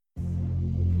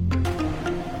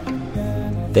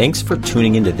Thanks for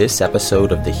tuning into this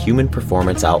episode of the Human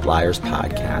Performance Outliers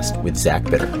podcast with Zach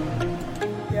Bitter.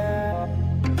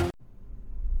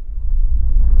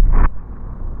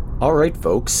 All right,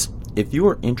 folks, if you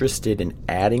are interested in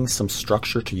adding some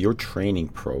structure to your training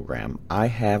program, I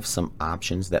have some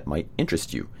options that might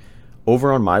interest you.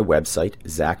 Over on my website,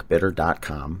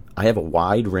 zachbitter.com, I have a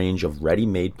wide range of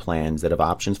ready-made plans that have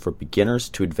options for beginners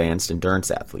to advanced endurance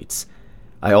athletes.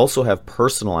 I also have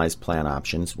personalized plan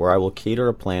options where I will cater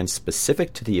a plan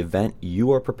specific to the event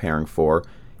you are preparing for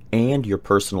and your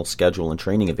personal schedule and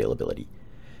training availability.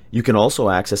 You can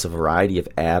also access a variety of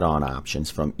add-on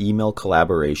options from email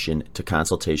collaboration to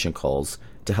consultation calls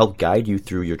to help guide you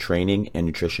through your training and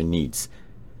nutrition needs.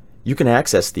 You can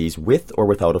access these with or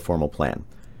without a formal plan.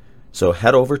 So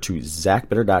head over to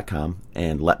zachbitter.com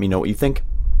and let me know what you think.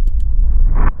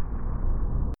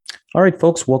 All right,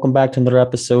 folks, welcome back to another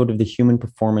episode of the Human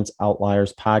Performance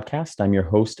Outliers podcast. I'm your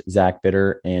host, Zach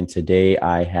Bitter, and today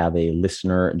I have a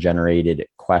listener-generated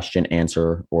question,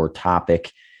 answer, or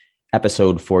topic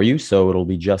episode for you. So it'll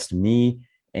be just me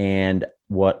and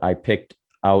what I picked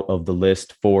out of the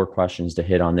list for questions to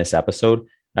hit on this episode.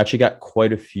 I actually got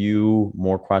quite a few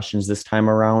more questions this time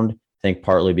around. I think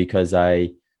partly because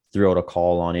I threw out a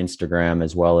call on Instagram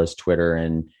as well as Twitter,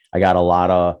 and I got a lot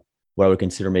of what I would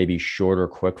consider maybe shorter,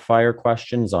 quick fire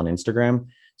questions on Instagram.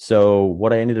 So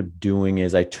what I ended up doing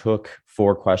is I took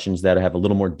 4 questions that have a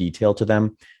little more detail to them.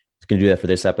 I was going to do that for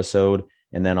this episode.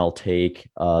 And then I'll take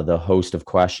the host of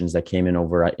questions that came in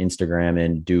over at Instagram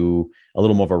and do a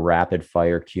little more of a rapid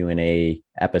fire Q&A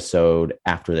episode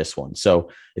after this one. So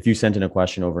if you sent in a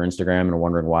question over Instagram and are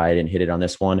wondering why I didn't hit it on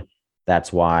this one,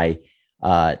 that's why.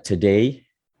 Today,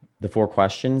 the 4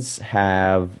 questions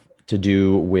have to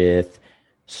do with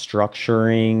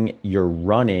structuring your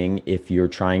running if you're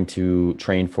trying to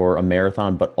train for a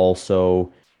marathon, but also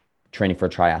training for a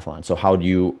triathlon. So how do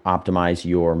you optimize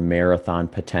your marathon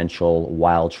potential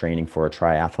while training for a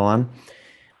triathlon?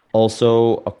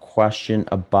 Also, a question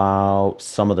about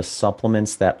some of the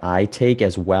supplements that I take,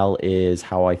 as well as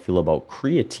how I feel about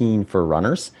creatine for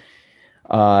runners.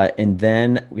 And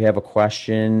then we have a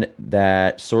question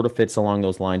that sort of fits along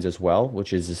those lines as well,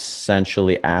 which is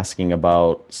essentially asking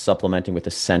about supplementing with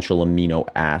essential amino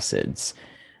acids,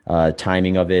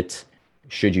 timing of it,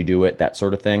 should you do it, that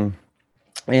sort of thing.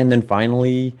 And then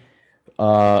finally,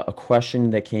 a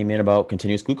question that came in about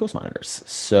continuous glucose monitors.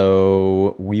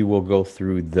 So we will go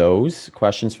through those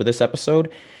questions for this episode.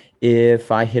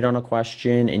 If I hit on a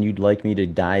question and you'd like me to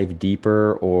dive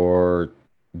deeper or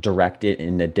direct it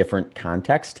in a different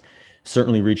context,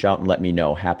 certainly reach out and let me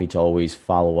know. Happy to always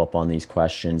follow up on these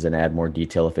questions and add more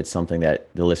detail if it's something that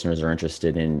the listeners are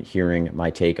interested in hearing my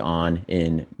take on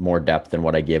in more depth than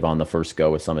what I give on the first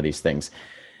go with some of these things.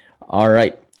 All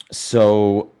right.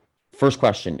 So first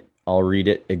question, I'll read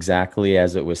it exactly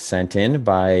as it was sent in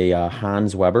by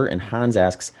Hans Weber. And Hans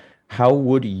asks, how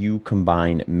would you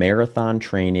combine marathon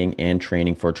training and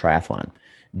training for triathlon?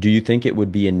 Do you think it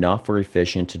would be enough or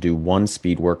efficient to do 1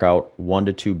 speed workout, 1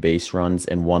 to 2 base runs,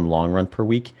 and 1 long run per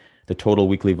week? The total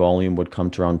weekly volume would come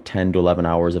to around 10 to 11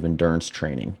 hours of endurance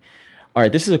training. All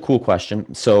right, this is a cool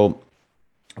question. So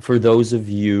for those of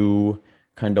you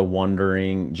kind of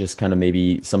wondering just kind of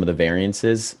maybe some of the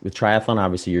variances, with triathlon,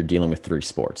 obviously you're dealing with 3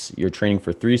 sports. You're training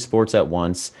for 3 sports at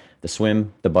once, the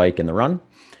swim, the bike, and the run.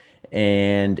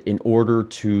 And in order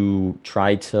to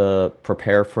try to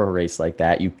prepare for a race like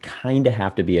that, you kind of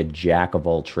have to be a jack of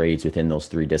all trades within those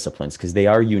 3 disciplines, because they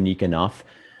are unique enough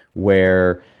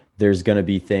where there's going to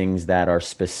be things that are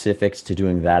specifics to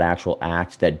doing that actual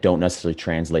act that don't necessarily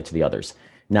translate to the others.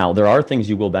 Now, there are things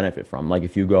you will benefit from, like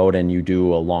if you go out and you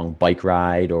do a long bike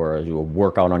ride or do a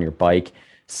workout on your bike,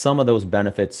 some of those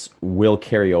benefits will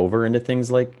carry over into things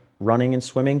like running and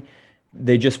swimming.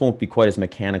 They just won't be quite as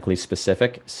mechanically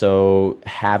specific. So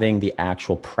having the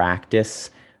actual practice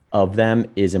of them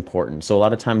is important. So a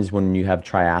lot of times when you have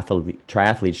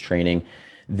triathletes training,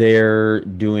 they're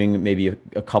doing maybe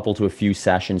a couple to a few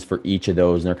sessions for each of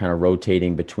those, and they're kind of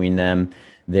rotating between them.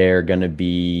 They're going to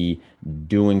be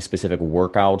doing specific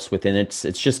workouts within it.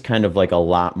 It's just kind of like a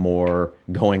lot more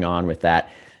going on with that.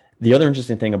 The other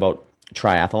interesting thing about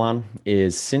triathlon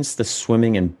is, since the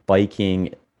swimming and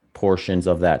biking portions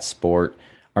of that sport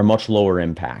are much lower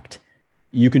impact,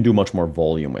 you can do much more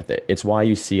volume with it. It's why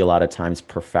you see a lot of times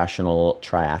professional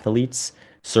triathletes,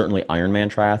 certainly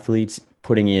Ironman triathletes,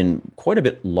 putting in quite a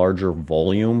bit larger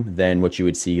volume than what you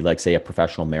would see, like, say, a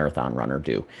professional marathon runner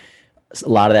do. A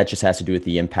lot of that just has to do with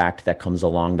the impact that comes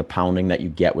along, the pounding that you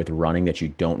get with running that you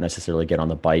don't necessarily get on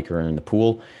the bike or in the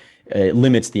pool. It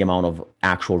limits the amount of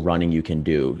actual running you can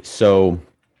do. So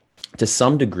to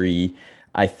some degree,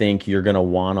 I think you're going to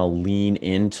want to lean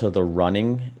into the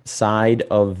running side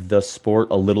of the sport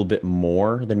a little bit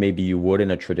more than maybe you would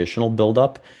in a traditional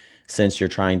buildup, since you're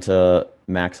trying to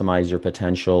maximize your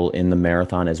potential in the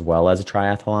marathon as well as a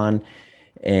triathlon.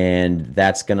 And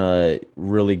that's going to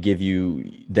really give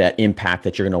you that impact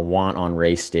that you're going to want on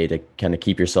race day to kind of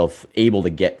keep yourself able to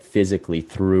get physically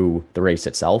through the race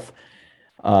itself.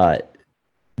 Uh,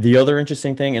 the other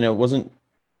interesting thing, and it wasn't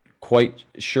quite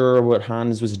sure what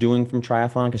Hans was doing from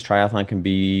triathlon, because triathlon can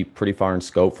be pretty far in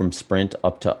scope from sprint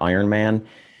up to Ironman.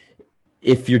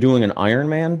 If you're doing an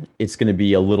Ironman, it's going to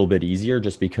be a little bit easier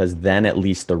just because then at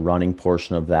least the running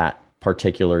portion of that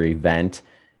particular event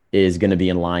is going to be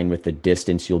in line with the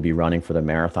distance you'll be running for the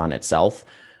marathon itself.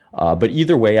 But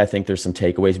either way, I think there's some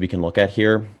takeaways we can look at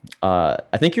here.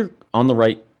 I think you're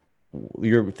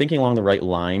thinking along the right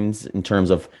lines in terms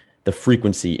of the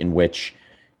frequency in which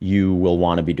you will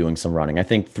want to be doing some running. I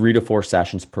think 3 to 4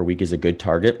 sessions per week is a good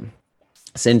target.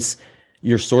 Since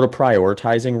you're sort of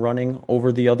prioritizing running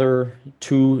over the other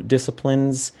two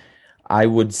disciplines, I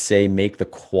would say make the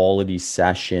quality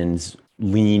sessions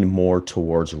lean more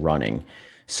towards running.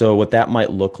 So what that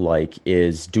might look like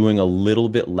is doing a little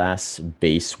bit less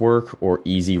base work or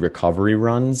easy recovery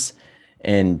runs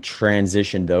and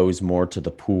transition those more to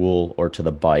the pool or to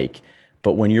the bike.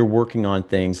 But when you're working on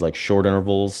things like short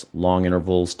intervals,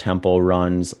 tempo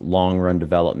runs, long run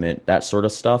development, that sort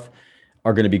of stuff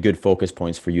are going to be good focus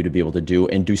points for you to be able to do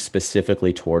and do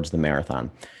specifically towards the marathon.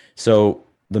 So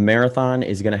the marathon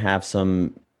is going to have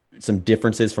some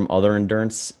differences from other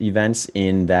endurance events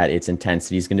in that its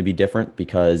intensity is going to be different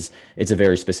because it's a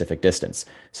very specific distance.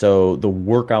 So the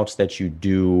workouts that you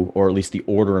do, or at least the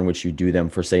order in which you do them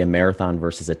for, say, a marathon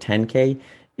versus a 10K,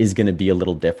 is going to be a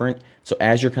little different. So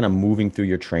as you're kind of moving through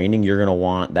your training, you're going to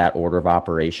want that order of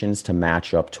operations to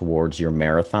match up towards your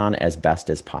marathon as best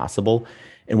as possible.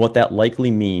 And what that likely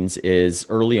means is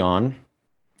early on,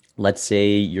 let's say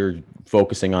you're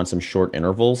focusing on some short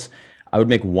intervals, I would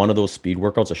make one of those speed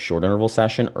workouts a short interval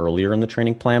session earlier in the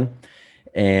training plan.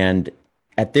 And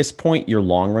at this point, your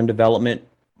long run development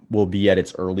will be at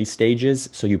its early stages.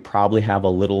 So you probably have a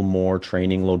little more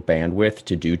training load bandwidth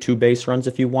to do 2 base runs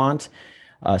if you want.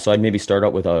 So I'd maybe start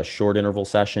out with a short interval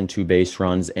session, 2 base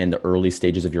runs, and the early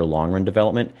stages of your long run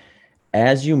development.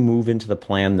 As you move into the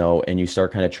plan, though, and you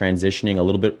start kind of transitioning a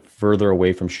little bit further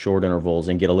away from short intervals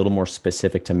and get a little more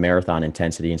specific to marathon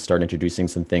intensity and start introducing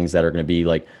some things that are going to be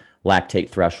like lactate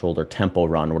threshold or tempo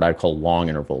run, what I call long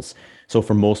intervals. So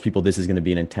for most people, this is going to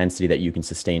be an intensity that you can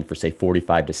sustain for, say,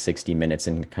 45 to 60 minutes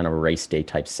in kind of a race day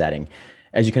type setting.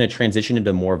 As you kind of transition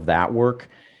into more of that work,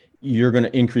 you're going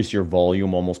to increase your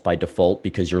volume almost by default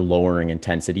because you're lowering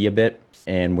intensity a bit.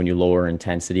 And when you lower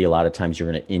intensity, a lot of times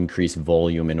you're going to increase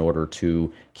volume in order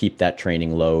to keep that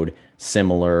training load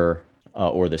similar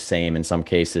or the same in some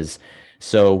cases.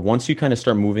 So once you kind of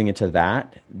start moving into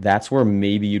that, that's where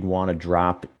maybe you'd want to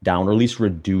drop down or at least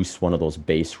reduce one of those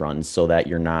base runs so that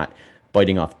you're not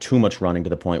biting off too much running to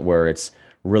the point where it's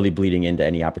really bleeding into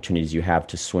any opportunities you have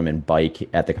to swim and bike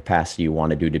at the capacity you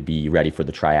want to do to be ready for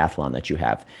the triathlon that you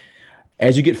have.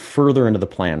 As you get further into the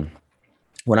plan,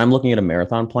 when I'm looking at a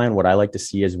marathon plan, what I like to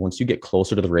see is once you get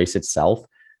closer to the race itself,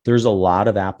 there's a lot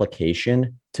of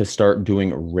application to start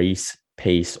doing race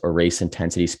pace or race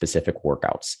intensity specific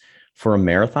workouts. For a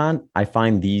marathon, I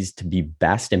find these to be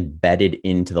best embedded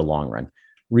into the long run.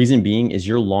 Reason being is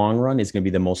your long run is going to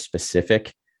be the most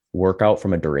specific workout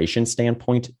from a duration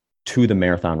standpoint to the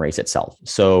marathon race itself.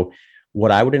 So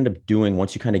what I would end up doing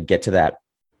once you kind of get to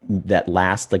that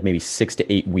last like maybe 6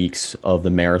 to 8 weeks of the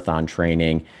marathon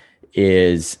training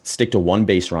is stick to 1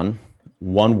 base run,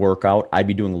 1 workout. I'd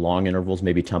be doing long intervals,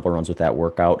 maybe tempo runs with that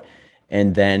workout.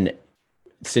 And then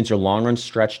since your long run's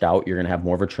stretched out, you're going to have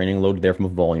more of a training load there from a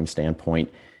volume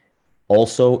standpoint.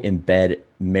 Also embed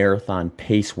marathon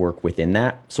pace work within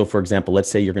that. So for example, let's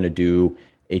say you're going to do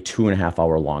a 2.5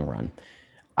 hour long run.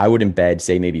 I would embed,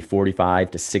 say, maybe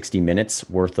 45 to 60 minutes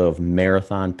worth of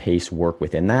marathon pace work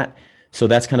within that. So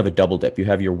that's kind of a double dip. You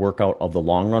have your workout of the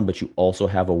long run, but you also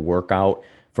have a workout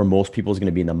for most people is going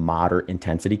to be in the moderate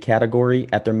intensity category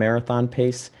at their marathon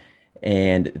pace.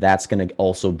 And that's going to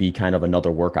also be kind of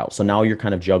another workout. So now you're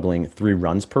kind of juggling 3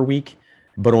 runs per week,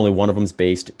 but only one of them is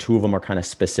based. 2 of them are kind of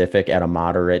specific at a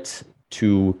moderate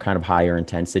to kind of higher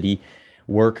intensity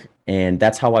work. And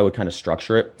that's how I would kind of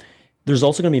structure it. There's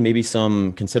also going to be maybe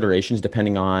some considerations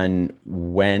depending on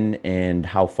when and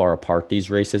how far apart these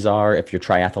races are. If your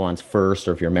triathlon's first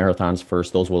or if your marathon's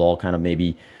first, those will all kind of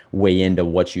maybe weigh into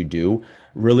what you do.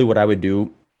 Really what I would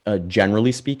do,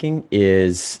 generally speaking,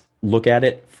 is look at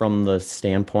it from the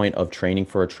standpoint of training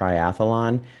for a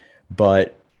triathlon,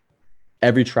 but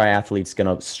every triathlete's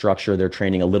going to structure their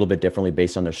training a little bit differently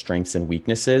based on their strengths and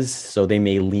weaknesses. So they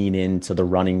may lean into the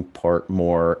running part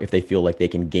more if they feel like they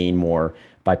can gain more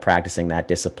by practicing that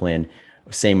discipline.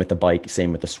 Same with the bike,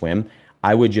 same with the swim.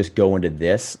 I would just go into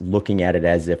this looking at it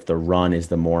as if the run is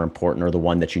the more important or the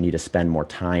one that you need to spend more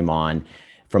time on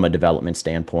from a development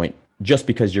standpoint, just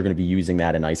because you're going to be using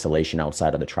that in isolation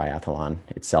outside of the triathlon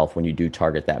itself when you do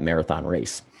target that marathon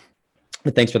race.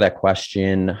 But thanks for that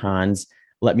question, Hans.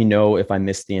 Let me know if I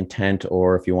missed the intent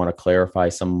or if you want to clarify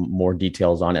some more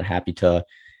details on it. Happy to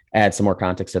add some more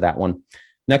context to that one.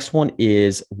 Next one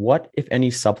is, what, if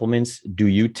any, supplements do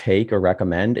you take or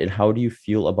recommend, and how do you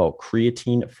feel about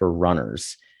creatine for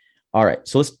runners? All right,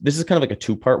 so this is kind of like a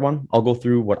two-part one. I'll go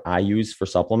through what I use for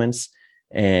supplements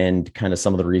and kind of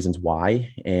some of the reasons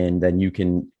why, and then you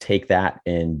can take that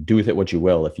and do with it what you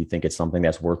will if you think it's something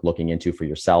that's worth looking into for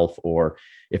yourself, or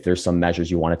if there's some measures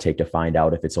you want to take to find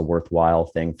out if it's a worthwhile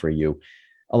thing for you.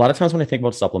 A lot of times when I think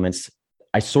about supplements,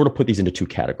 I sort of put these into two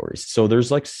categories. So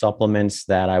there's like supplements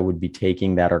that I would be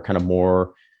taking that are kind of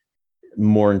more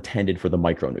intended for the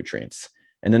micronutrients.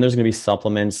 And then there's going to be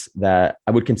supplements that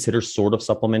I would consider sort of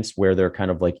supplements where they're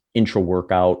kind of like intra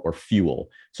workout or fuel.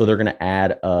 So they're going to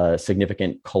add a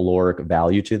significant caloric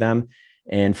value to them.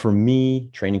 And for me,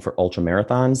 training for ultra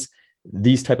marathons,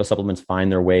 these type of supplements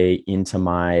find their way into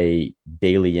my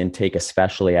daily intake,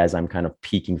 especially as I'm kind of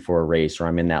peaking for a race, or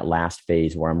I'm in that last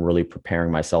phase where I'm really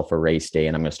preparing myself for race day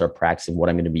and I'm going to start practicing what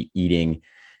I'm going to be eating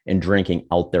and drinking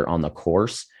out there on the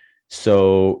course.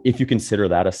 So if you consider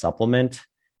that a supplement,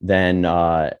 then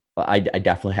I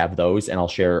definitely have those, and I'll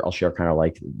share kind of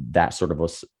like that sort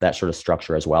of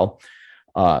structure as well.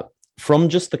 From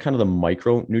just the kind of the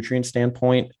micronutrient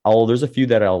standpoint, there's a few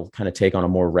that I'll kind of take on a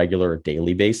more regular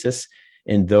daily basis.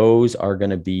 And those are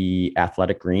going to be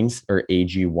Athletic Greens or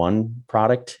AG1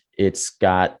 product. It's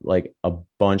got like a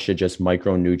bunch of just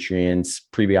micronutrients,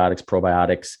 prebiotics,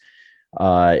 probiotics.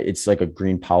 It's like a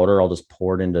green powder. I'll just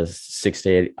pour it into 6 to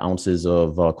 8 ounces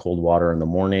of cold water in the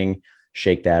morning,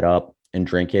 shake that up and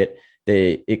drink it.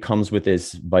 It comes with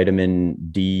this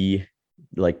vitamin D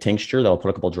like tincture that I'll put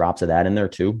a couple drops of that in there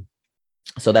too.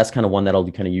 So that's kind of one that I'll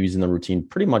kind of use in the routine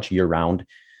pretty much year round.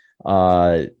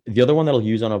 The other one that I'll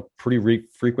use on a pretty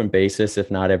frequent basis,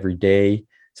 if not every day,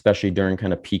 especially during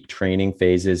kind of peak training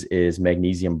phases, is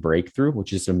Magnesium Breakthrough,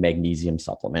 which is a magnesium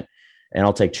supplement. And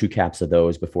I'll take 2 caps of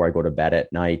those before I go to bed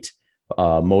at night,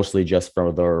 mostly just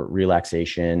for the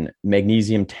relaxation.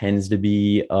 Magnesium tends to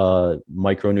be a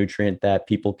micronutrient that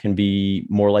people can be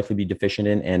more likely to be deficient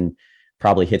in, and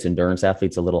probably hits endurance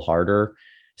athletes a little harder.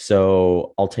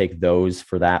 So I'll take those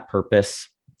for that purpose.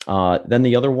 Then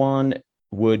the other one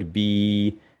would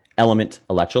be Element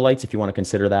electrolytes, if you want to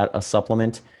consider that a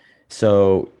supplement.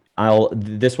 So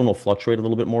this one will fluctuate a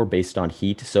little bit more based on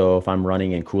heat. So if I'm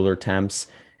running in cooler temps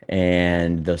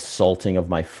and the salting of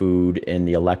my food and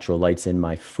the electrolytes in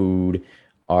my food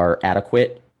are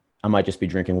adequate, I might just be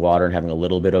drinking water and having a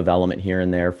little bit of Element here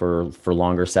and there for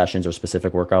longer sessions or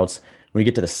specific workouts. When you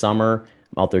get to the summer,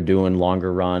 I'm out there doing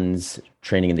longer runs,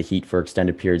 training in the heat for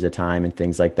extended periods of time and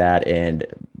things like that. And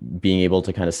being able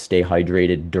to kind of stay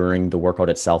hydrated during the workout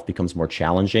itself becomes more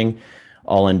challenging.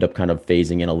 I'll end up kind of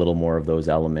phasing in a little more of those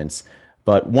elements.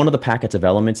 But one of the packets of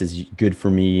Elements is good for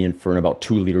me and for about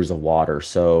 2 liters of water.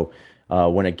 So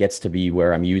when it gets to be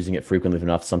where I'm using it frequently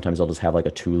enough, sometimes I'll just have like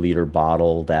a 2-liter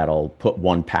bottle that I'll put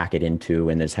 1 packet into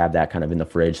and just have that kind of in the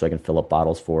fridge so I can fill up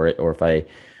bottles for it. Or if I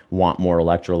want more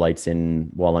electrolytes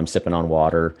in while I'm sipping on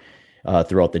water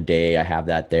throughout the day, I have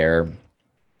that there.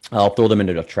 I'll throw them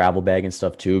into a travel bag and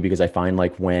stuff too, because I find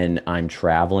like when I'm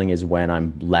traveling is when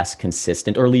I'm less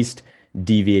consistent, or at least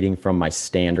deviating from my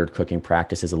standard cooking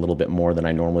practices a little bit more than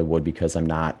I normally would, because I'm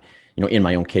not, in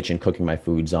my own kitchen cooking my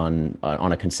foods on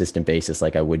a consistent basis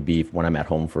like I would be when I'm at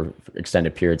home for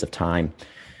extended periods of time.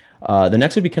 The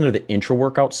next would be kind of the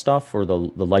intra-workout stuff, or the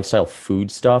lifestyle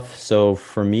food stuff. So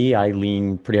for me, I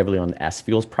lean pretty heavily on the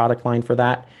S-Fuels product line for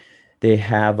that. They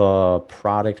have a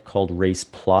product called Race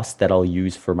Plus that I'll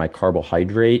use for my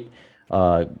carbohydrate,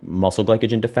 muscle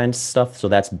glycogen defense stuff. So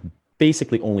that's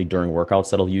basically only during workouts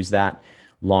that I'll use that.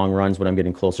 Long runs when I'm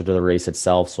getting closer to the race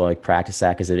itself. So I practice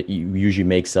that because it usually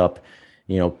makes up,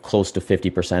 close to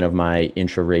 50% of my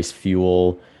intra-race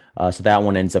fuel. So that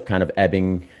one ends up kind of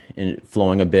ebbing and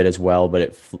flowing a bit as well, but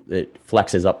it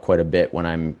flexes up quite a bit when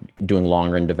I'm doing long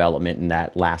run development, and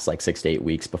that lasts like 6 to 8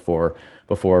 weeks before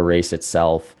a race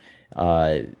itself.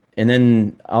 And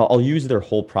then I'll use their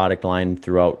whole product line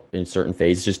throughout in certain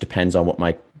phases. It just depends on what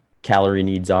my calorie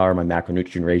needs are, my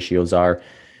macronutrient ratios are.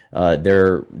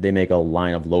 They make a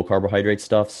line of low carbohydrate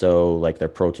stuff. So like their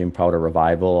protein powder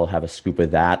Revival, I'll have a scoop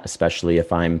of that, especially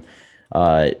if I'm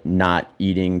not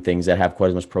eating things that have quite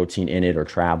as much protein in it or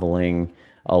traveling.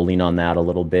 I'll lean on that a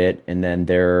little bit. And then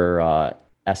their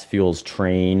S Fuels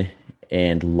Train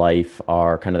and Life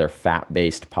are kind of their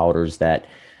fat-based powders that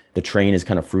the Train is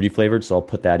kind of fruity flavored. So I'll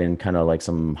put that in kind of like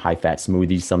some high-fat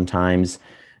smoothies sometimes.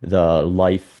 The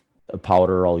Life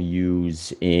powder I'll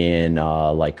use in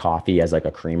like coffee as like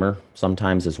a creamer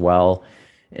sometimes as well.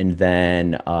 And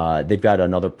then they've got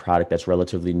another product that's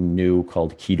relatively new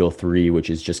called Keto 3, which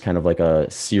is just kind of like a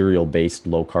cereal-based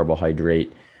low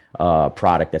carbohydrate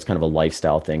product that's kind of a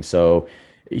lifestyle thing. So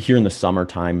here in the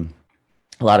summertime,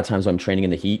 a lot of times when I'm training in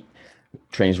the heat,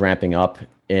 training's ramping up,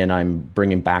 and I'm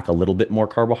bringing back a little bit more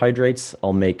carbohydrates,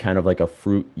 I'll make kind of like a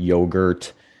fruit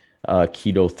yogurt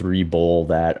Keto 3 bowl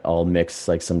that I'll mix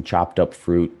like some chopped up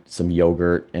fruit, some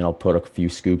yogurt, and I'll put a few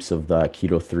scoops of the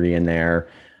Keto 3 in there.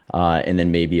 And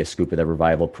then maybe a scoop of the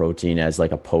Revival protein as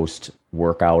like a post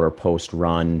workout or post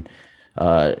run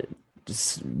uh,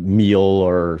 meal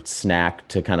or snack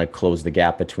to kind of close the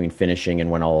gap between finishing and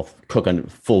when I'll cook a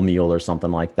full meal or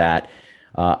something like that.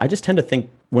 I just tend to think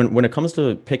when it comes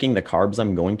to picking the carbs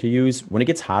I'm going to use, when it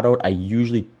gets hot out, I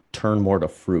usually turn more to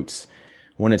fruits.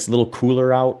 When it's a little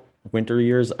cooler out, winter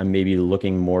years, I'm maybe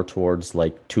looking more towards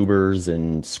like tubers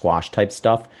and squash type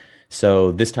stuff.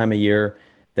 So this time of year,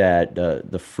 that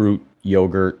the fruit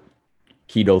yogurt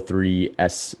Keto 3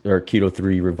 S or Keto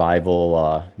 3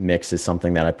 Revival mix is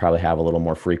something that I probably have a little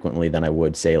more frequently than I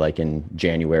would say like in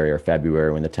January or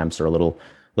February when the temps are a little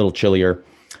chillier.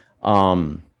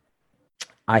 Um,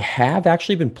 I have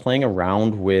actually been playing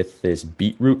around with this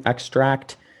beetroot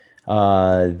extract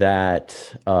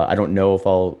that I don't know if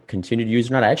I'll continue to use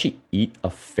or not. I actually eat a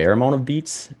fair amount of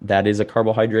beets. That is a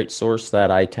carbohydrate source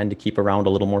that I tend to keep around a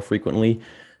little more frequently.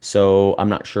 So I'm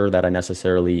not sure that I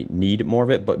necessarily need more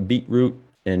of it, but beetroot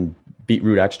and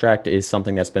beetroot extract is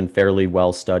something that's been fairly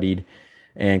well studied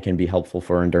and can be helpful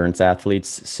for endurance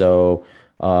athletes. So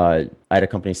I had a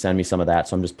company send me some of that,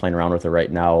 so I'm just playing around with it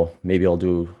right now. Maybe I'll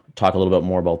talk a little bit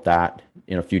more about that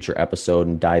in a future episode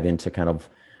and dive into kind of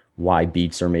why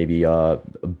beets are maybe a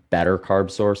better carb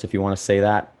source, if you want to say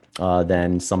that,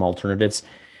 than some alternatives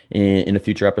in a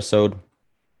future episode.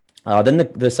 Then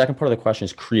the second part of the question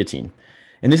is creatine.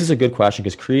 And this is a good question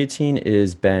because creatine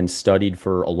has been studied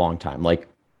for a long time, like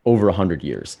over 100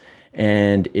 years.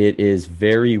 And it is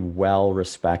very well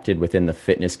respected within the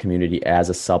fitness community as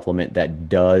a supplement that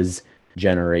does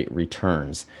generate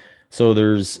returns. So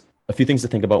there's a few things to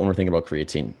think about when we're thinking about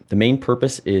creatine. The main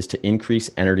purpose is to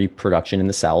increase energy production in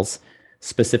the cells,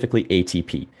 specifically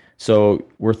ATP. So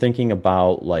we're thinking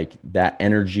about like that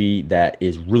energy that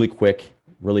is really quick,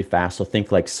 really fast. So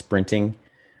think like sprinting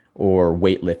or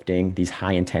weightlifting, these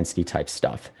high intensity type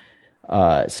stuff.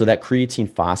 So that creatine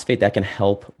phosphate that can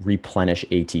help replenish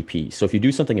ATP. So if you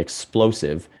do something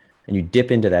explosive and you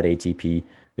dip into that ATP,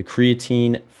 the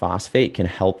creatine phosphate can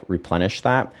help replenish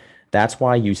that. That's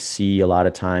why you see a lot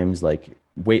of times like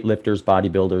weightlifters,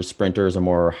 bodybuilders, sprinters, or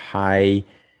more high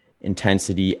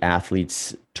intensity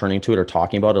athletes turning to it or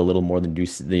talking about it a little more than do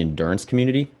the endurance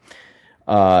community.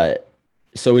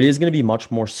 So it is going to be much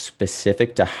more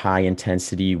specific to high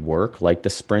intensity work like the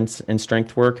sprints and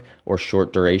strength work or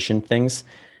short duration things.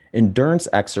 Endurance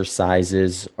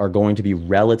exercises are going to be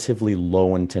relatively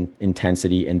low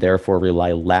intensity and therefore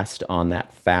rely less on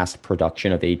that fast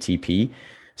production of ATP.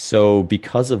 So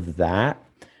because of that,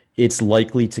 it's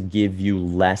likely to give you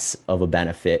less of a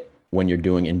benefit when you're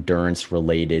doing endurance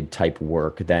related type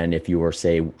work than if you were,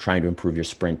 say, trying to improve your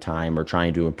sprint time or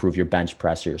trying to improve your bench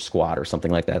press or your squat or something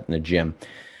like that in the gym.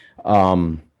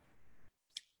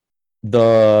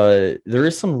 There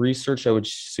is some research that would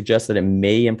suggest that it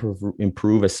may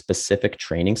improve a specific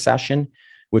training session,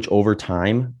 which over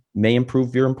time may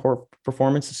improve your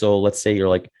performance. So let's say you're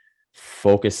like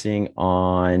focusing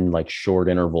on like short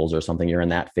intervals or something, you're in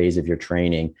that phase of your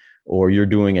training, or you're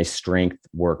doing a strength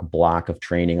work block of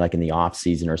training like in the off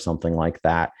season or something like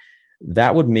that.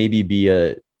 That would maybe be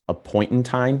a point in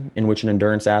time in which an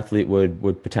endurance athlete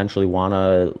would potentially want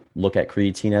to look at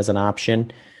creatine as an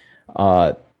option.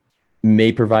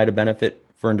 May provide a benefit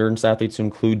for endurance athletes to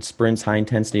include sprints, high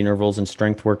intensity intervals, and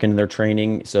strength work in their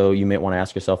training. So you might want to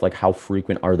ask yourself, like, how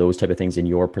frequent are those type of things in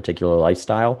your particular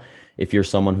lifestyle? If you're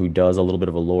someone who does a little bit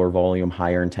of a lower volume,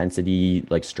 higher intensity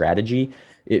like strategy,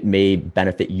 it may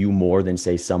benefit you more than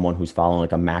say someone who's following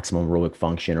like a maximum aerobic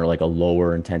function or like a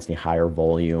lower intensity, higher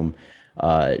volume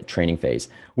training phase.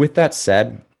 With that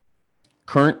said,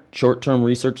 current short-term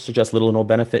research suggests little or no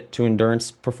benefit to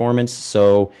endurance performance.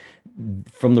 So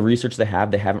from the research they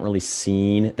haven't really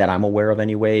seen that I'm aware of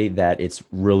anyway, that it's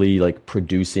really like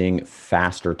producing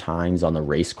faster times on the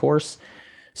race course.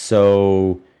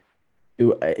 So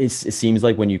it seems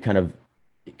like when you kind of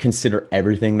consider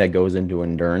everything that goes into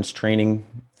endurance training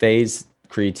phase,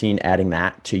 creatine, adding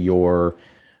that to your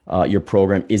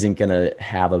program isn't going to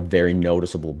have a very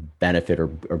noticeable benefit or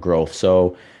growth.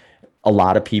 So a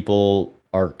lot of people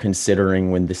are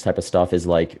considering when this type of stuff is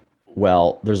like,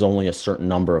 well, there's only a certain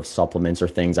number of supplements or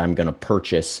things I'm going to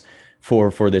purchase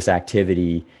for this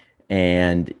activity.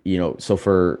 And, so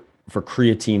for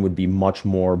creatine would be much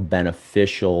more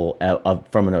beneficial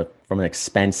from an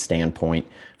expense standpoint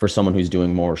for someone who's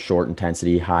doing more short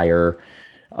intensity, uh,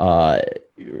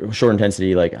 short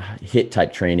intensity, like hit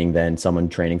type training than someone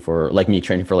training for like me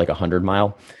training for like 100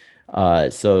 mile.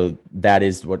 So that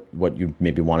is what you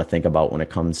maybe want to think about when it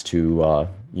comes to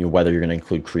whether you're going to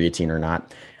include creatine or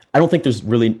not. I don't think there's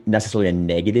really necessarily a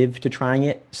negative to trying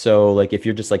it. So like if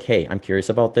you're just like, hey, I'm curious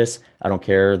about this, I don't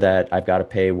care that I've got to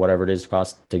pay whatever it is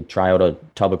cost to try out a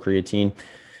tub of creatine.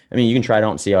 I mean, you can try it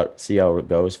out and see how it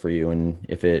goes for you, and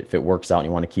if it works out and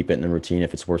you want to keep it in the routine,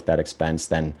 if it's worth that expense,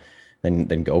 then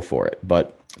go for it.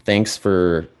 But thanks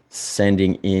for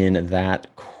sending in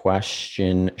that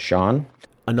question, Sean.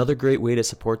 Another great way to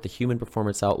support the Human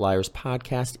Performance Outliers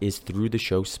podcast is through the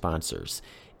show sponsors.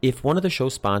 If one of the show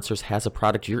sponsors has a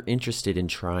product you're interested in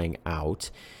trying out,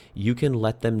 you can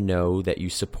let them know that you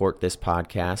support this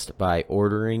podcast by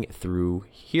ordering through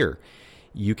here.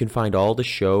 You can find all the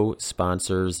show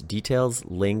sponsors' details,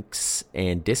 links,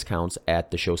 and discounts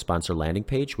at the show sponsor landing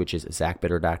page, which is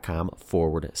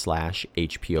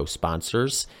zachbitter.com/HPO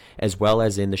sponsors, as well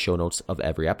as in the show notes of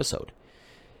every episode.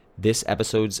 This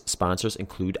episode's sponsors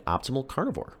include Optimal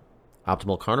Carnivore.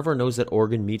 Optimal Carnivore knows that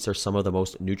organ meats are some of the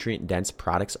most nutrient-dense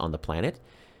products on the planet.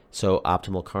 So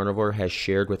Optimal Carnivore has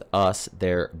shared with us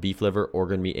their beef liver,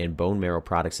 organ meat, and bone marrow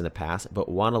products in the past, but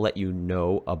want to let you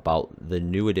know about the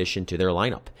new addition to their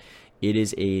lineup. It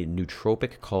is a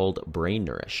nootropic called Brain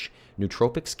Nourish.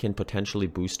 Nootropics can potentially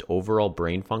boost overall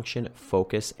brain function,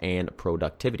 focus, and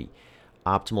productivity.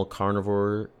 Optimal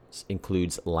Carnivore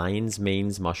includes lion's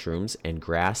manes mushrooms and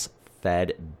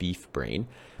grass-fed beef brain.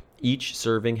 Each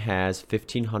serving has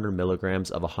 1,500 milligrams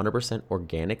of 100%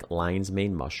 organic lion's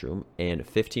mane mushroom and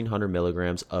 1,500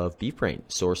 milligrams of beef brain,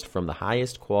 sourced from the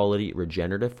highest quality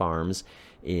regenerative farms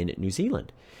in New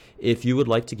Zealand. If you would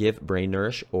like to give Brain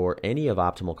Nourish or any of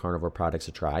Optimal Carnivore products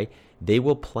a try, they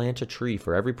will plant a tree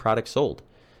for every product sold.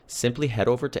 Simply head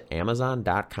over to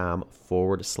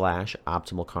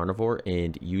amazon.com/Optimal Carnivore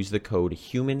and use the code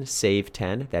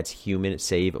HUMANSAVE10, that's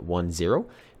HUMANSAVE10,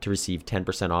 to receive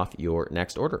 10% off your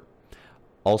next order.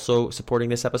 Also supporting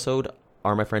this episode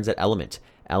are my friends at Element.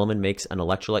 Element makes an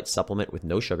electrolyte supplement with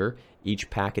no sugar.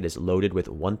 Each packet is loaded with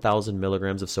 1,000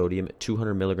 milligrams of sodium,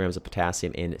 200 milligrams of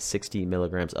potassium, and 60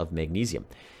 milligrams of magnesium.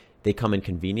 They come in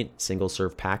convenient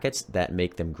single-serve packets that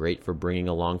make them great for bringing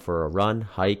along for a run,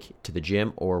 hike, to the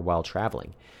gym, or while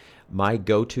traveling. My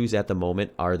go-tos at the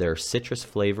moment are their citrus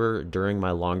flavor during my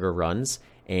longer runs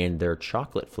and their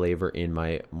chocolate flavor in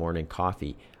my morning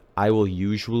coffee. I will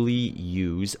usually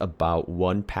use about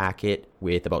one packet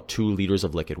with about 2 liters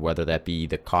of liquid, whether that be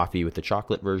the coffee with the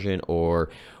chocolate version or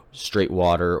straight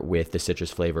water with the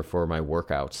citrus flavor for my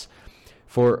workouts.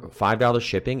 For $5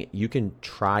 shipping, you can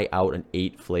try out an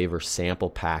 8-flavor sample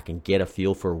pack and get a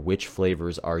feel for which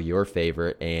flavors are your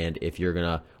favorite and if you're going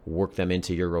to work them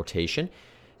into your rotation.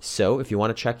 So if you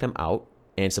want to check them out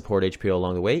and support HPO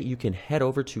along the way, you can head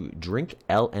over to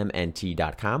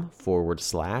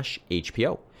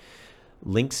drinklmnt.com/HPO.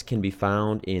 Links can be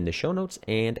found in the show notes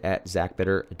and at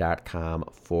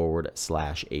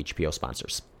zachbitter.com/HPO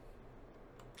sponsors.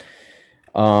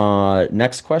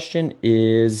 Next question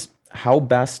is, how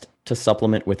best to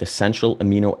supplement with essential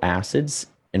amino acids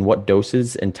and what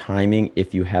doses and timing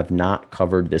if you have not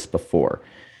covered this before?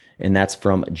 And that's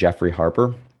from Jeffrey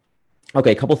Harper.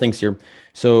 Okay, a couple things here.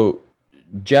 So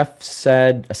Jeff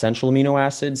said essential amino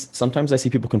acids. Sometimes I see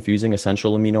people confusing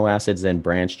essential amino acids and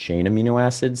branched chain amino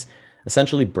acids.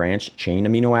 Essentially, branched chain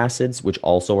amino acids, which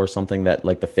also are something that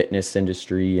like the fitness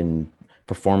industry and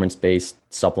performance-based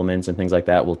supplements and things like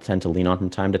that will tend to lean on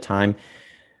from time to time.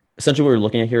 Essentially, what we're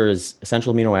looking at here is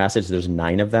essential amino acids. There's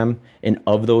 9 of them. And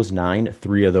of those 9,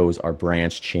 3 of those are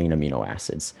branched chain amino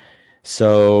acids.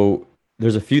 So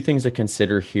there's a few things to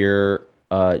consider here.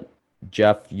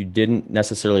 Jeff, you didn't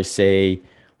necessarily say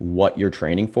what you're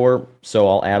training for. So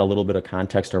I'll add a little bit of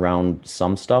context around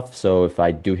some stuff. So if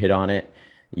I do hit on it,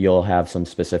 you'll have some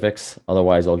specifics.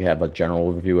 Otherwise, I'll have a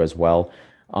general overview as well.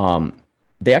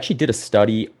 They actually did a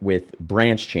study with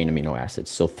branched chain amino acids.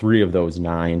 So 3 of those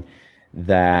 9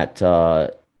 that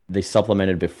they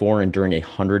supplemented before and during a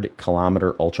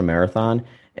 100-kilometer ultramarathon.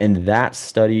 And that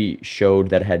study showed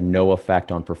that it had no effect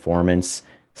on performance,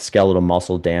 skeletal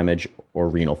muscle damage, or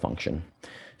renal function.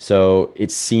 So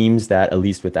it seems that at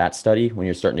least with that study, when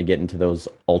you're starting to get into those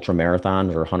ultra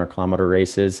marathons or 100-kilometer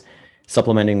races,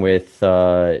 supplementing with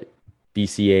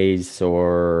BCAs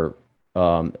or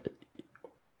um,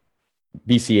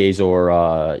 BCAs or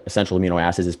essential amino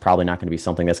acids is probably not going to be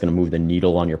something that's going to move the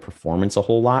needle on your performance a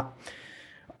whole lot.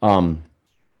 Um,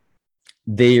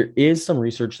 there is some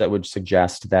research that would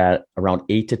suggest that around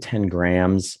 8 to 10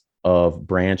 grams of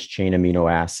branched chain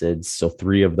amino acids, so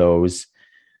three of those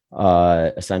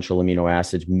essential amino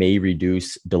acids, may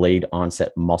reduce delayed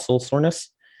onset muscle soreness.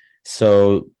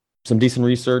 So, some decent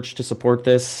research to support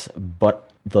this.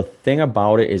 But the thing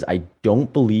about it is, I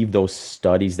don't believe those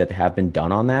studies that have been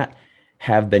done on that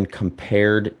have been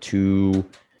compared to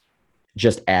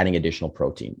just adding additional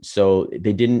protein. So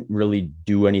they didn't really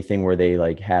do anything where they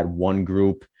like had one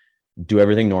group do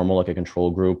everything normal, like a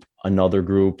control group, another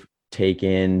group take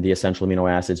in the essential amino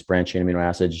acids, branched chain amino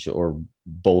acids, or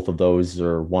both of those,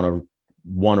 or one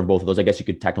of both of those. I guess you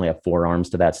could technically have four arms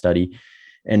to that study,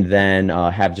 and then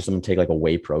have just someone take like a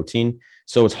whey protein.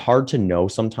 So it's hard to know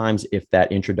sometimes if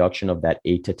that introduction of that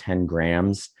 8 to 10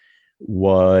 grams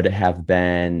would have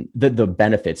been the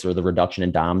benefits, or the reduction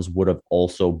in DOMS would have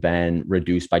also been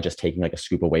reduced by just taking like a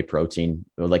scoop of whey protein,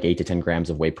 or like 8 to 10 grams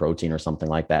of whey protein or something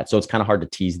like that. So it's kind of hard to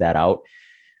tease that out.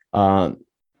 Um,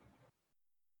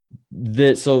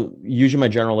 so usually my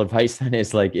general advice then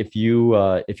is like, if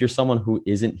you're someone who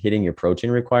isn't hitting your protein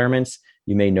requirements,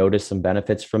 you may notice some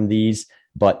benefits from these,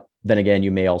 but then again,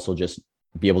 you may also just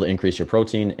be able to increase your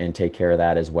protein and take care of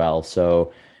that as well.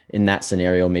 So in that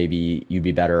scenario, maybe you'd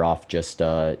be better off just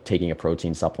taking a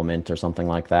protein supplement or something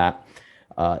like that.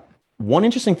 One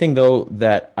interesting thing, though,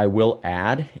 that I will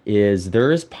add is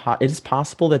it is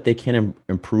possible that they can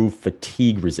improve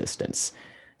fatigue resistance.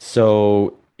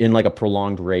 So in like a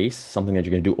prolonged race, something that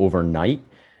you're going to do overnight,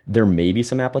 there may be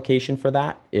some application for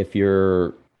that if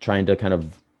you're trying to kind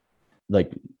of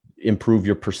like improve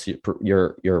your perception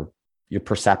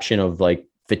of like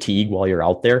fatigue while you're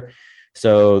out there.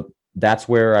 So that's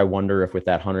where I wonder if with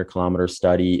that 100-kilometer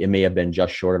study, it may have been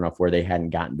just short enough where they hadn't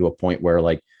gotten to a point where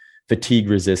like fatigue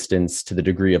resistance to the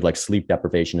degree of like sleep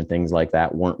deprivation and things like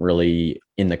that weren't really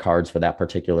in the cards for that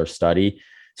particular study.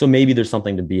 So maybe there's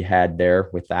something to be had there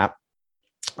with that.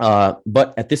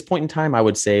 But at this point in time, I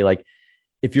would say like,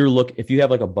 if you have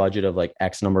like a budget of like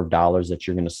X number of dollars that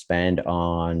you're going to spend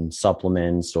on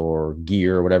supplements or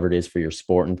gear or whatever it is for your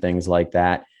sport and things like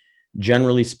that,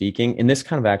 generally speaking, and this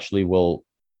kind of actually will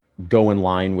go in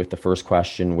line with the first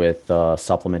question with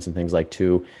supplements and things like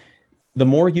too, the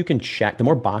more you can check, the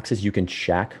more boxes you can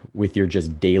check with your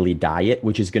just daily diet,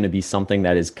 which is going to be something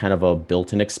that is kind of a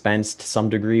built-in expense to some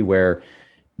degree, where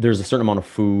there's a certain amount of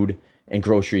food and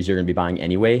groceries you're going to be buying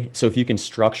anyway. So if you can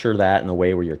structure that in a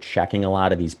way where you're checking a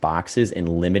lot of these boxes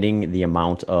and limiting the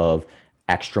amount of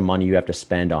extra money you have to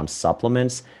spend on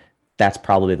supplements, that's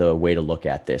probably the way to look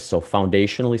at this. So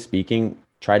foundationally speaking,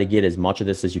 try to get as much of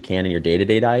this as you can in your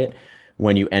day-to-day diet.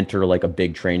 When you enter like a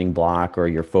big training block, or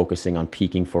you're focusing on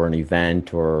peaking for an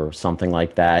event or something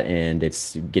like that, and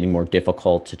it's getting more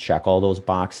difficult to check all those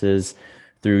boxes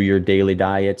through your daily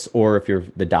diets, or if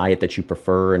the diet that you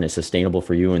prefer and is sustainable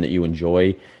for you and that you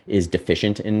enjoy is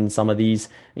deficient in some of these,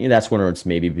 that's when it's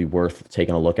maybe be worth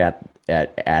taking a look at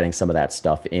adding some of that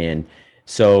stuff in.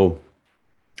 So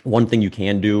one thing you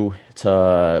can do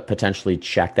to potentially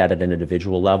check that at an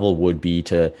individual level would be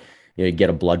to get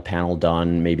a blood panel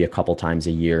done maybe a couple times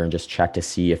a year and just check to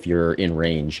see if you're in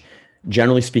range.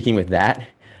 Generally speaking, with that,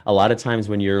 a lot of times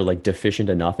when you're like deficient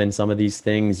enough in some of these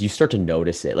things, you start to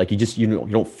notice it. Like you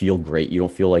don't feel great. You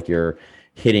don't feel like you're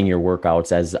hitting your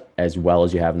workouts as well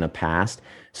as you have in the past.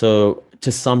 So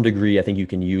to some degree, I think you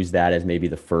can use that as maybe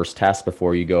the first test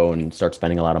before you go and start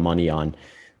spending a lot of money on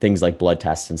things like blood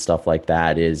tests and stuff like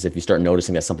that. Is if you start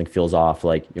noticing that something feels off,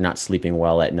 like you're not sleeping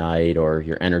well at night, or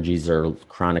your energies are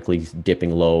chronically dipping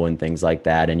low and things like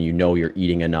that, and you're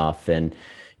eating enough and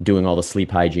doing all the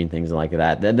sleep hygiene things like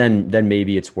that, then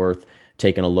maybe it's worth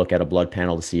taking a look at a blood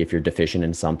panel to see if you're deficient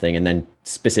in something, and then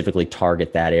specifically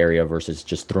target that area versus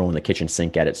just throwing the kitchen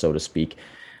sink at it, so to speak.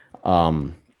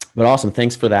 But awesome.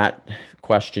 Thanks for that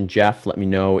question, Jeff. Let me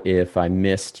know if I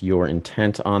missed your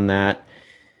intent on that.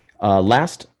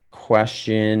 Last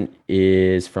question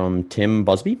is from Tim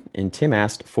Busby, and Tim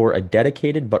asked, for a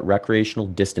dedicated but recreational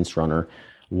distance runner,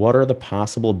 what are the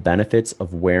possible benefits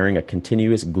of wearing a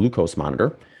continuous glucose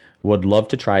monitor? Would love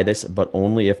to try this, but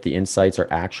only if the insights are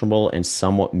actionable and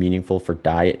somewhat meaningful for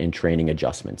diet and training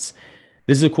adjustments.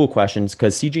 This is a cool question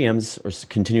because CGMs, or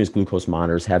continuous glucose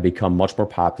monitors, have become much more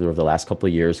popular over the last couple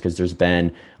of years because there's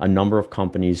been a number of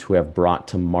companies who have brought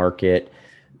to market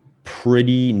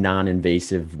pretty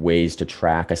non-invasive ways to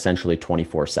track essentially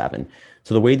 24/7.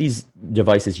 So the way these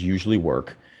devices usually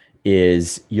work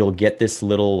is you'll get this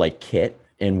little like kit,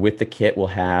 and with the kit we'll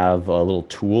have a little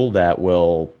tool that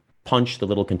will punch the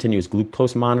little continuous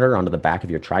glucose monitor onto the back of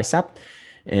your tricep,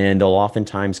 and they'll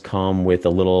oftentimes come with a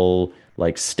little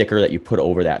like sticker that you put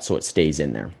over that so it stays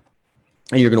in there.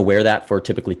 And you're going to wear that for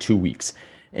typically 2 weeks.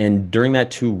 And during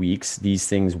that 2 weeks, these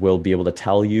things will be able to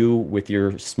tell you with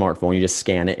your smartphone, you just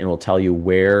scan it and it will tell you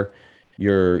where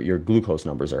your glucose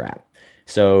numbers are at.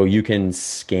 So you can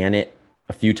scan it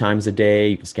a few times a day,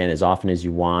 you can scan it as often as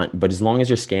you want, but as long as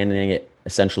you're scanning it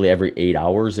essentially every 8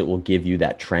 hours, it will give you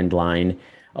that trend line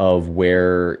of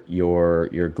where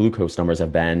your glucose numbers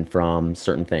have been from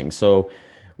certain things. So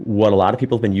what a lot of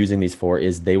people have been using these for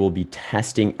is they will be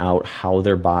testing out how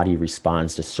their body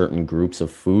responds to certain groups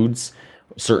of foods,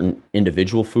 certain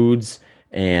individual foods,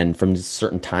 and from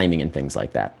certain timing and things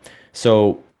like that.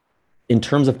 So in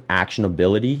terms of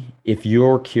actionability, if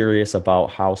you're curious about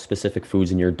how specific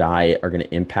foods in your diet are going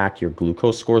to impact your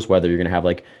glucose scores, whether you're going to have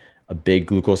like a big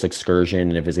glucose excursion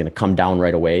and if it's going to come down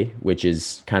right away, which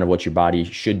is kind of what your body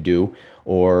should do,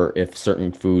 or if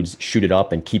certain foods shoot it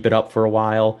up and keep it up for a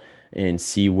while and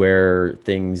see where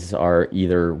things are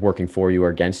either working for you or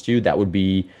against you, that would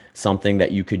be something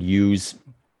that you could use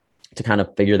to kind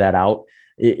of figure that out.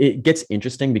 It gets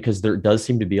interesting because there does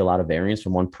seem to be a lot of variance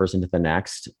from one person to the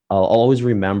next. I'll always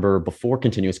remember before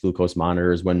continuous glucose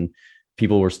monitors, when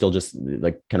people were still just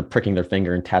like kind of pricking their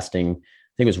finger and testing.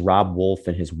 I think it was Rob Wolf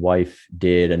and his wife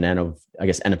did an N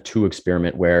of 2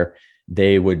 experiment where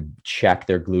they would check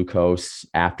their glucose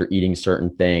after eating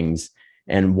certain things.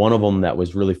 And one of them that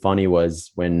was really funny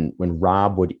was when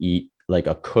Rob would eat like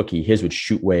a cookie, his would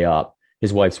shoot way up,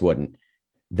 his wife's wouldn't.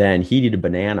 Then he'd eat a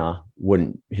banana,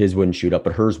 his wouldn't shoot up,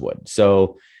 but hers would.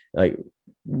 So like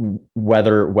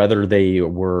whether they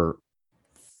were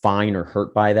fine or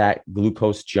hurt by that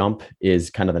glucose jump is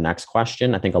kind of the next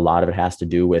question. I think a lot of it has to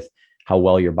do with how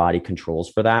well your body controls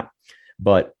for that.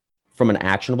 But from an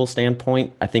actionable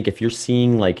standpoint, I think if you're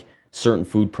seeing like certain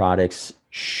food products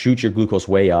shoot your glucose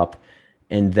way up,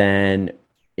 and then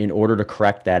in order to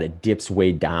correct that, it dips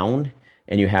way down,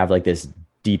 and you have like this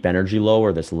deep energy low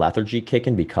or this lethargy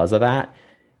kicking because of that,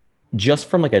 just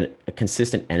from like a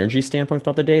consistent energy standpoint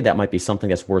throughout the day, that might be something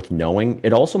that's worth knowing.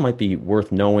 It also might be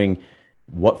worth knowing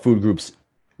what food groups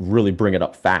really bring it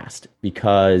up fast,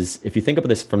 because if you think of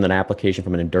this from an application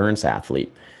from an endurance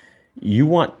athlete, you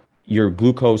want your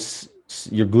glucose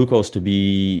to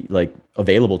be like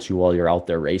available to you while you're out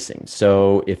there racing.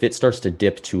 So if it starts to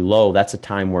dip too low, that's a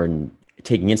time where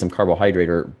taking in some carbohydrate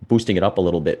or boosting it up a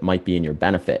little bit might be in your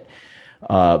benefit.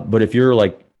 But if you're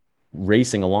like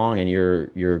racing along and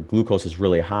your glucose is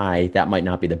really high, that might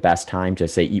not be the best time to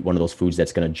say eat one of those foods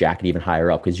that's going to jack it even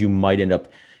higher up, because you might end up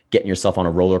getting yourself on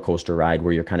a roller coaster ride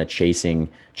where you're kind of chasing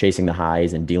the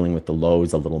highs and dealing with the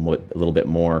lows a little bit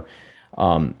more.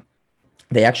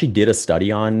 They actually did a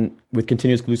study with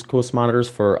continuous glucose monitors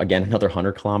for, again, another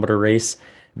 100-kilometer race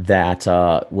that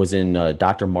was in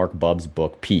Dr. Mark Bubb's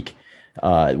book, Peak,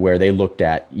 where they looked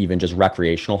at even just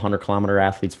recreational 100-kilometer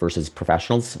athletes versus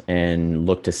professionals and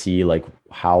looked to see like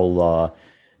how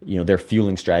their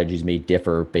fueling strategies may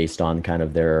differ based on kind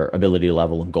of their ability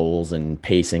level and goals and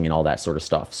pacing and all that sort of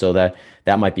stuff. So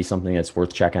that might be something that's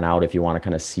worth checking out if you want to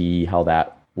kind of see how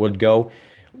that would go.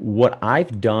 What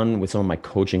I've done with some of my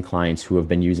coaching clients who have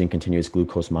been using continuous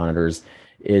glucose monitors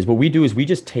is what we do is we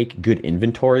just take good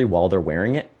inventory while they're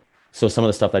wearing it. So some of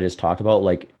the stuff I just talked about,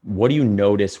 like what do you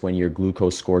notice when your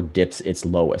glucose score dips its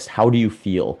lowest? How do you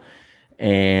feel?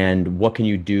 And what can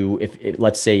you do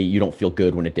let's say you don't feel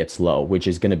good when it dips low, which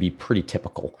is going to be pretty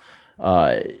typical.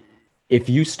 If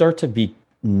you start to be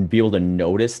able to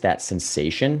notice that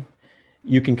sensation,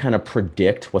 you can kind of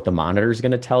predict what the monitor is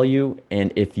going to tell you.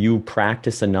 And if you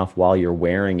practice enough while you're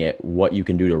wearing it, what you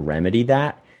can do to remedy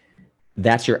that,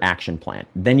 that's your action plan.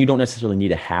 Then you don't necessarily need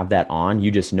to have that on.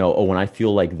 You just know, oh, when I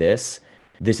feel like this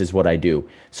is what I do.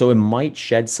 So it might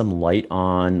shed some light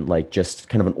on like just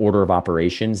kind of an order of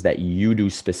operations that you do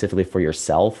specifically for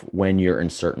yourself when you're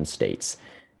in certain states,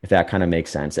 if that kind of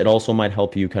makes sense. It also might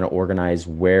help you kind of organize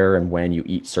where and when you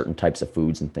eat certain types of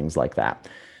foods and things like that.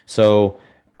 So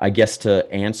I guess to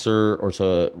answer or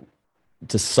to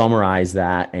summarize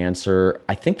that answer,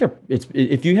 I think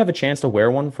if you have a chance to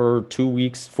wear one for 2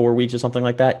 weeks, 4 weeks or something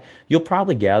like that, you'll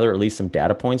probably gather at least some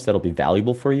data points that'll be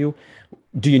valuable for you.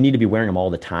 Do you need to be wearing them all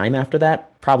the time after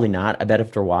that? Probably not. I bet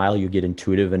after a while you get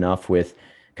intuitive enough with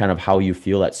kind of how you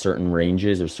feel at certain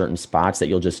ranges or certain spots that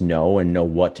you'll just know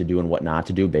what to do and what not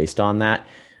to do based on that.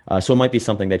 So it might be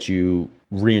something that you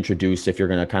reintroduce if you're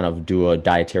going to kind of do a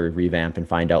dietary revamp and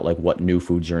find out like what new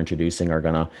foods you're introducing are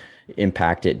going to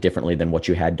impact it differently than what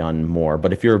you had done more.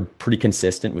 But if you're pretty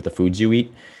consistent with the foods you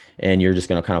eat and you're just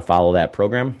going to kind of follow that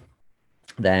program,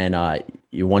 then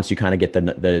once you kind of get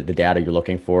the data you're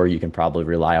looking for, you can probably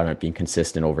rely on it being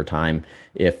consistent over time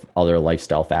if other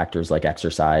lifestyle factors like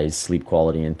exercise, sleep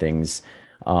quality, and things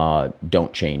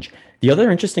don't change. The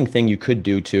other interesting thing you could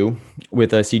do too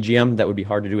with a CGM that would be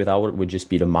hard to do without it would just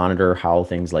be to monitor how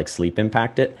things like sleep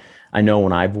impact it. I know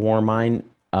when I've worn mine,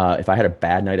 if I had a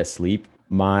bad night of sleep,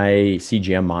 my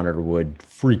CGM monitor would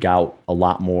freak out a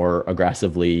lot more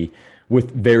aggressively with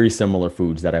very similar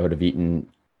foods that I would have eaten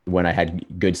when I had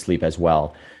good sleep as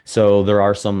well. So there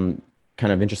are some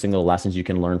kind of interesting little lessons you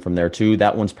can learn from there too.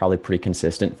 That one's probably pretty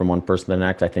consistent from one person to the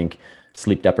next. I think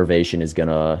sleep deprivation is going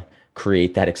to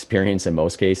create that experience in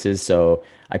most cases. So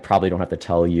I probably don't have to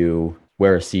tell you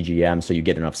wear a CGM so you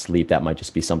get enough sleep. That might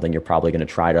just be something you're probably going to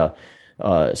try to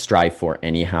strive for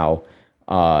anyhow.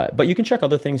 But you can check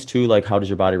other things too, like how does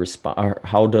your body respond?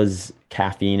 How does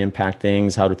caffeine impact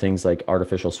things? How do things like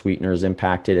artificial sweeteners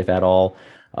impact it, if at all?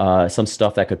 Some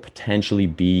stuff that could potentially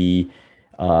be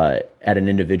at an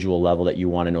individual level that you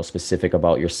want to know specific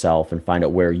about yourself and find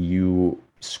out where you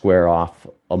square off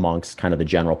amongst kind of the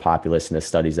general populace and the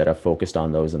studies that have focused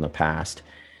on those in the past.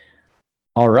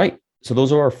 All right. So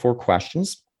those are our 4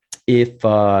 questions. If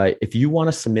you want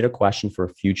to submit a question for a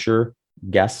future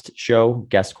guest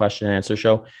question and answer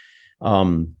show,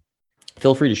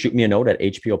 feel free to shoot me a note at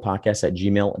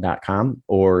hpopodcast@gmail.com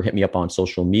or hit me up on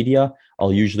social media.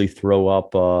 I'll usually throw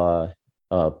up a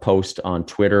post on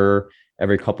Twitter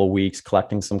every couple of weeks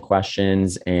collecting some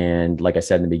questions. And like I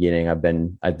said in the beginning, I've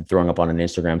been throwing up on an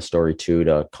Instagram story too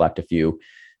to collect a few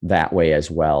that way as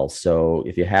well. So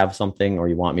if you have something or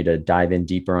you want me to dive in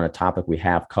deeper on a topic we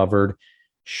have covered,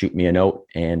 shoot me a note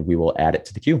and we will add it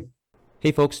to the queue.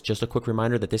 Hey folks, just a quick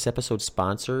reminder that this episode's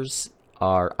sponsors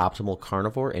are Optimal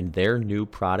Carnivore and their new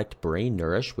product Brain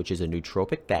Nourish, which is a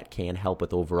nootropic that can help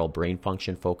with overall brain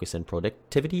function, focus, and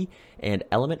productivity, and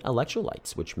Element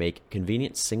Electrolytes, which make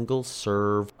convenient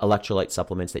single-serve electrolyte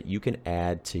supplements that you can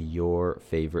add to your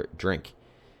favorite drink.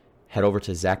 Head over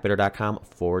to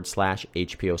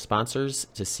zachbitter.com/HPO sponsors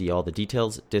to see all the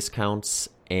details, discounts,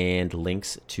 and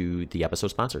links to the episode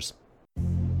sponsors.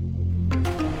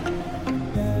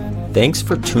 Thanks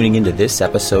for tuning into this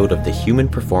episode of the Human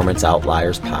Performance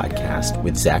Outliers podcast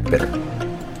with Zach Bitter.